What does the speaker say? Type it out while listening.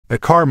The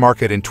car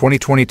market in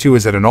 2022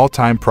 is at an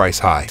all-time price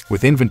high,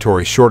 with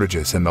inventory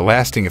shortages and the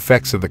lasting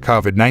effects of the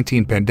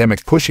COVID-19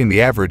 pandemic pushing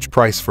the average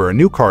price for a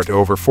new car to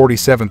over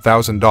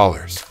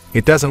 $47,000.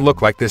 It doesn't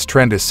look like this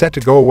trend is set to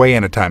go away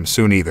anytime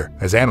soon either,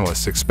 as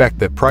analysts expect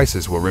that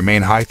prices will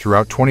remain high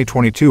throughout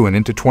 2022 and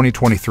into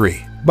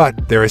 2023.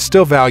 But there is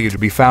still value to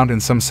be found in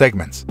some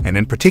segments, and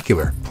in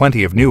particular,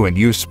 plenty of new and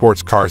used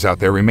sports cars out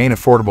there remain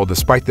affordable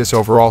despite this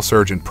overall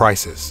surge in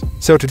prices.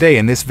 So today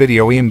in this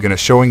video I'm gonna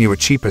showing you a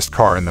cheapest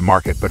car in the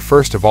market, but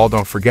first of all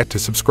don't forget to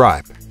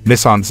subscribe.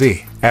 Nissan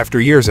Z.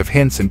 After years of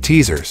hints and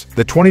teasers,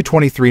 the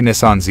 2023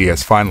 Nissan Z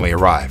has finally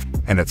arrived,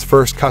 and its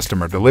first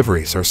customer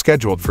deliveries are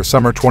scheduled for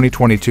summer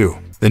 2022.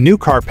 The new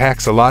car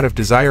packs a lot of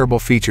desirable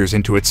features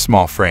into its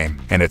small frame,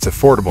 and it's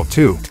affordable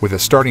too, with a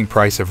starting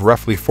price of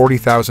roughly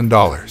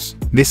 $40,000.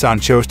 Nissan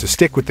chose to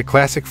stick with the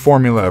classic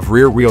formula of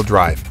rear-wheel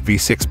drive,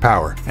 V6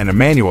 power, and a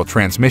manual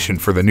transmission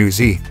for the new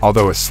Z,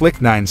 although a slick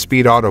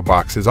 9-speed auto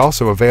box is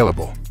also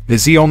available. The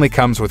Z only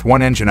comes with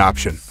one engine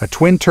option, a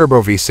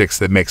twin-turbo V6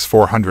 that makes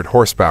 400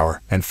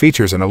 horsepower, and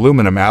features an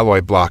aluminum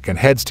alloy block and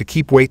heads to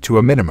keep weight to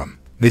a minimum.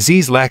 The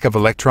Z's lack of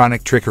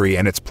electronic trickery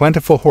and its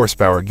plentiful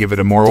horsepower give it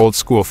a more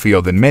old-school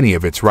feel than many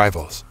of its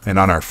rivals, and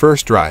on our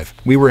first drive,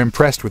 we were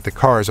impressed with the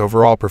car's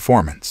overall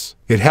performance.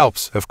 It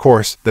helps, of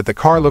course, that the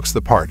car looks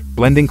the part,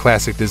 blending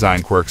classic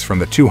design quirks from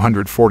the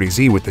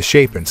 240Z with the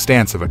shape and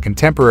stance of a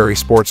contemporary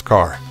sports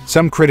car.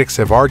 Some critics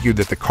have argued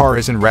that the car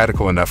isn't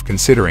radical enough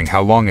considering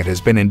how long it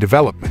has been in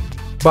development.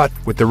 But,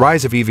 with the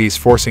rise of EVs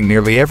forcing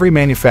nearly every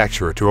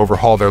manufacturer to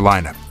overhaul their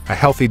lineup, a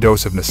healthy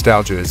dose of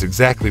nostalgia is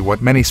exactly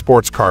what many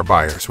sports car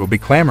buyers will be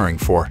clamoring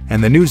for,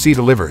 and the new Z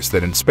delivers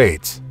that in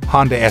spades.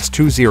 Honda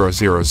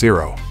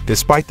S2000.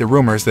 Despite the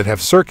rumors that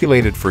have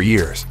circulated for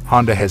years,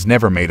 Honda has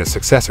never made a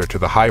successor to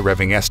the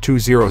high-revving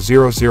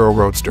S2000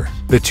 Roadster.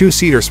 The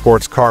two-seater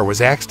sports car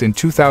was axed in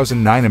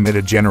 2009 amid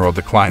a general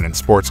decline in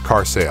sports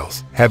car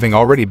sales, having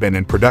already been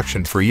in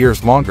production for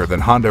years longer than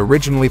Honda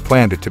originally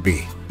planned it to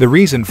be. The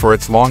reason for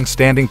its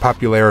long-standing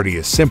popularity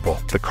is simple: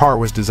 the car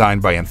was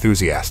designed by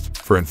enthusiasts,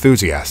 for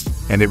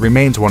enthusiasts, and it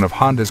remains one of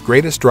Honda's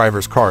greatest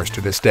driver's cars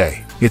to this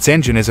day. Its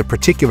engine is a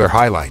particular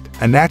highlight,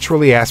 a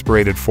naturally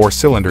aspirated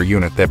four-cylinder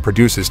unit that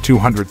produces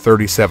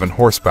 237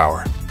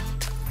 horsepower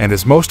and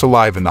is most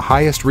alive in the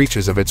highest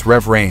reaches of its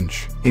rev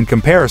range. In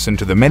comparison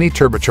to the many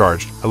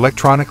turbocharged,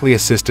 electronically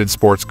assisted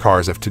sports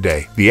cars of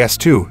today, the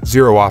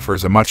S20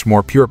 offers a much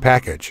more pure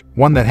package,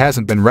 one that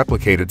hasn't been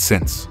replicated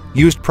since.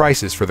 Used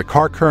prices for the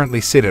car currently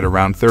sit at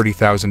around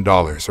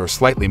 $30,000 or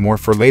slightly more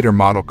for later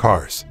model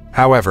cars.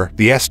 However,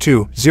 the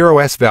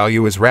S20's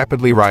value is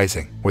rapidly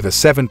rising, with a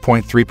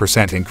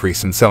 7.3%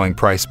 increase in selling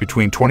price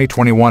between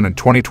 2021 and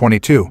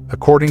 2022,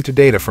 according to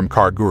data from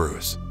Car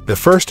Gurus. The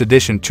first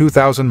edition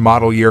 2000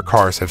 model year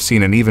cars have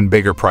seen an even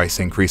bigger price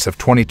increase of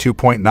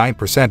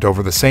 22.9%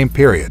 over the same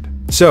period.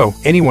 So,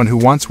 anyone who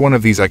wants one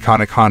of these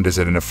iconic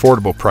Hondas at an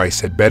affordable price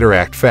had better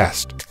act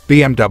fast.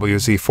 BMW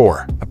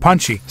Z4. A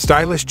punchy,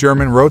 stylish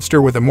German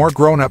roadster with a more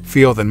grown-up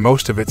feel than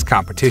most of its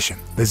competition.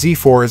 The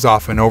Z4 is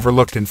often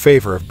overlooked in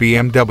favor of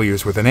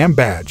BMWs with an M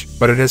badge,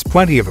 but it has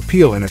plenty of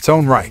appeal in its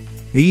own right.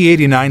 The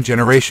E89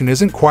 generation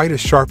isn't quite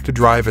as sharp to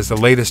drive as the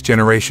latest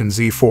generation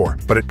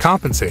Z4, but it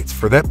compensates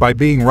for that by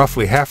being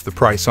roughly half the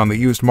price on the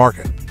used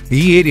market.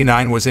 The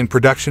E89 was in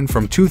production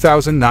from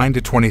 2009 to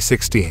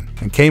 2016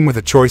 and came with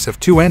a choice of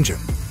two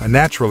engines, a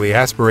naturally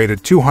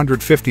aspirated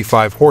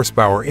 255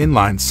 horsepower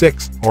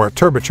inline-six or a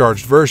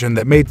turbocharged version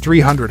that made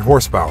 300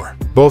 horsepower.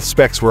 Both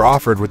specs were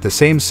offered with the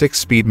same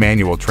 6-speed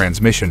manual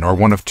transmission or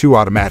one of two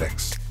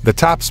automatics. The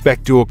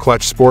top-spec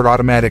dual-clutch Sport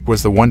Automatic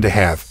was the one to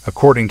have,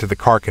 according to the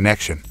Car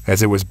Connection,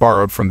 as it was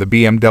borrowed from the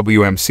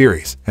BMW M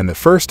series, and the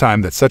first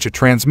time that such a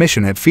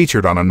transmission had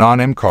featured on a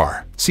non-M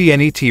car.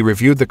 CNET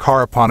reviewed the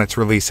car upon its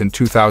release in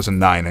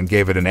 2009 and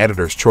gave it an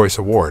Editor's Choice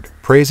Award,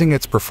 praising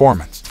its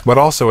performance, but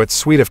also its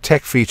suite of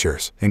tech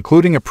features,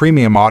 including a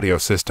premium audio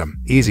system,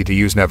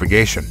 easy-to-use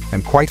navigation,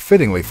 and quite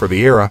fittingly for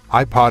the era,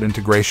 iPod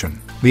integration.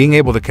 Being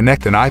able to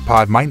connect an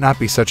iPod might not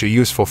be such a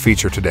useful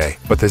feature today,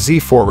 but the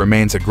Z4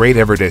 remains a great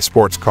everyday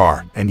sports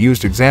car, and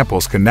used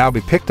examples can now be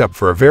picked up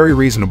for a very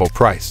reasonable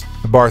price.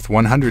 Abarth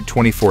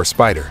 124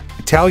 Spider.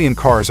 Italian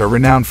cars are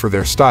renowned for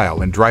their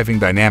style and driving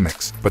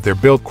dynamics, but their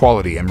build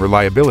quality and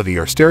reliability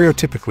are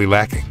stereotypically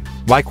lacking.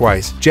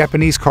 Likewise,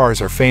 Japanese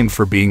cars are famed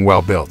for being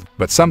well built,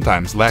 but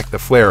sometimes lack the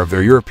flair of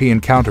their European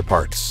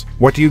counterparts.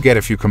 What do you get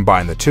if you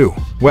combine the two?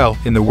 Well,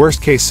 in the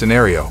worst-case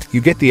scenario,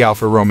 you get the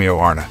Alfa Romeo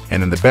Arna,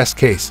 and in the best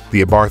case,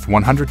 the Abarth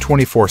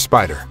 124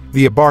 Spider.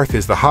 The Abarth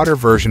is the hotter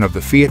version of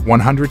the Fiat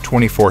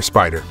 124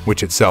 Spider,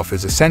 which itself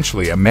is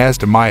essentially a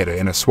Mazda Miata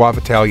in a suave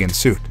Italian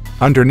suit.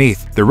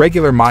 Underneath, the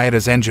regular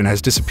Miata's engine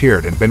has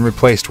disappeared and been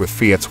replaced with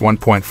Fiat's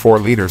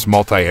 1.4 liters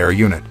multi-air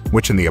unit,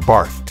 which in the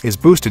Abarth is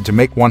boosted to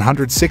make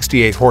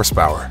 168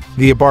 horsepower.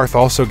 The Abarth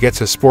also gets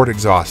a sport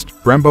exhaust,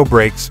 Brembo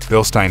brakes,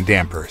 Bilstein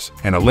dampers,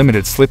 and a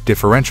limited slip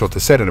differential to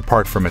set it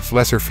apart from its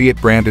lesser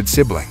Fiat-branded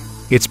sibling.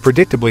 It's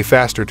predictably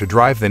faster to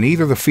drive than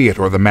either the Fiat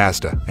or the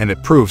Mazda, and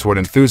it proves what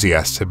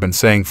enthusiasts have been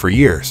saying for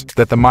years,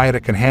 that the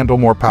Miata can handle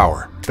more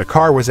power. The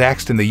car was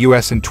axed in the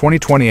US in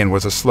 2020 and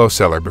was a slow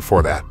seller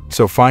before that,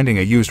 so finding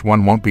a used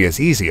one won't be as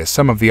easy as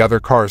some of the other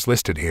cars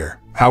listed here.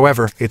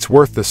 However, it's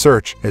worth the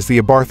search, as the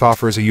Abarth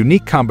offers a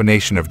unique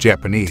combination of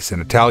Japanese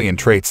and Italian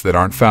traits that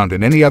aren't found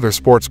in any other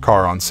sports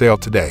car on sale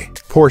today.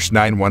 Porsche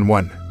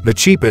 911. The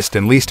cheapest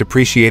and least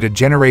appreciated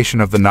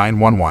generation of the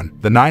 911,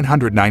 the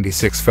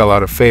 996 fell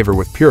out of favor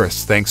with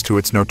purists thanks to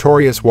its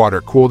notorious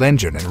water-cooled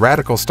engine and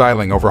radical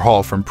styling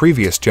overhaul from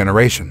previous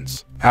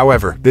generations.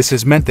 However, this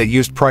has meant that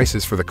used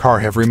prices for the car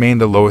have remained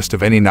the lowest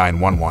of any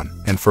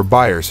 911, and for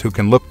buyers who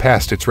can look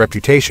past its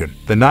reputation,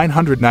 the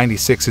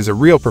 996 is a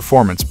real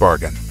performance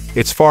bargain.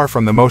 It's far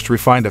from the most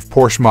refined of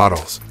Porsche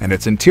models, and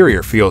its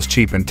interior feels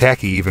cheap and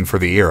tacky even for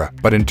the era,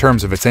 but in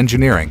terms of its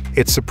engineering,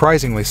 it's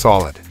surprisingly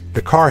solid.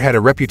 The car had a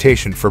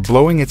reputation for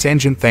blowing its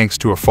engine thanks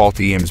to a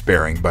faulty IMS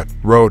bearing, but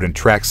Road and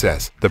Track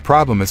says the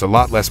problem is a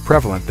lot less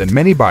prevalent than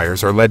many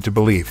buyers are led to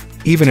believe.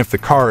 Even if the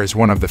car is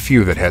one of the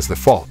few that has the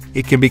fault,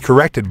 it can be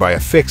corrected by a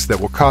fix that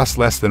will cost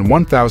less than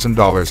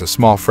 $1,000, a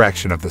small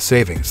fraction of the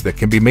savings that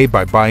can be made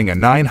by buying a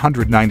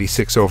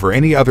 996 over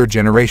any other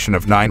generation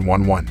of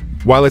 911.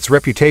 While its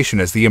reputation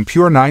as the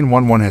impure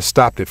 911 has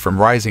stopped it from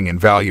rising in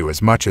value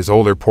as much as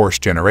older Porsche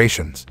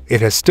generations,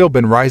 it has still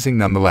been rising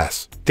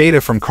nonetheless.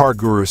 Data from Car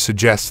Gurus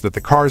suggests that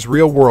the car's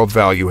real-world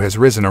value has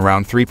risen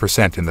around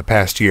 3% in the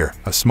past year,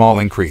 a small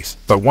increase,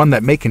 but one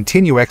that may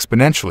continue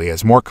exponentially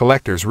as more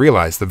collectors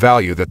realize the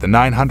value that the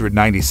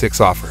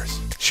 996 offers.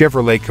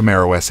 Chevrolet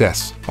Camaro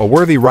SS, a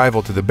worthy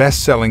rival to the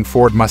best-selling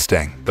Ford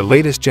Mustang, the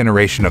latest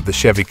generation of the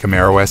Chevy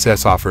Camaro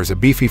SS offers a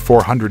beefy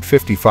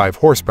 455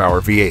 horsepower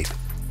V8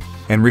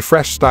 and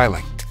refreshed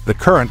styling. The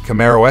current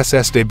Camaro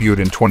SS debuted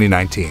in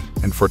 2019,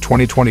 and for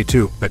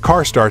 2022, the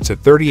car starts at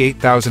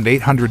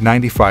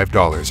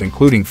 $38,895,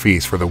 including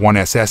fees for the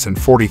 1SS and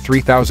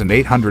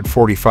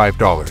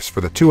 $43,845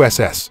 for the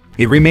 2SS.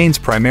 It remains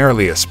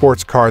primarily a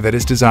sports car that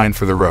is designed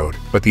for the road,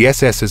 but the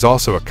SS is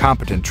also a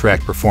competent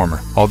track performer,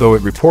 although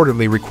it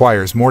reportedly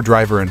requires more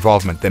driver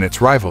involvement than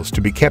its rivals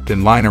to be kept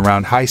in line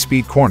around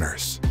high-speed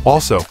corners.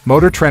 Also,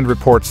 Motor Trend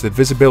reports that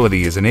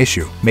visibility is an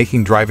issue,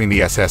 making driving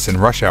the SS in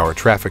rush hour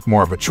traffic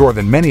more of a chore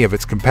than many of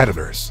its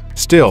competitors.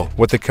 Still,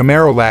 what the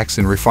Camaro lacks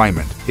in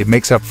refinement, it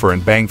makes up for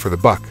in bang for the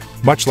buck.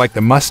 Much like the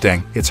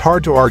Mustang, it's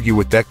hard to argue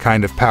with that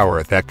kind of power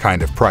at that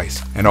kind of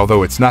price, and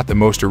although it's not the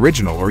most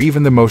original or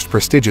even the most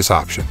prestigious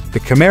option,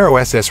 the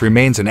Camaro SS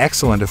remains an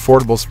excellent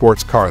affordable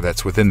sports car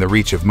that's within the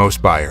reach of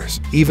most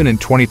buyers, even in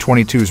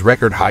 2022's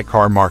record high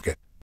car market.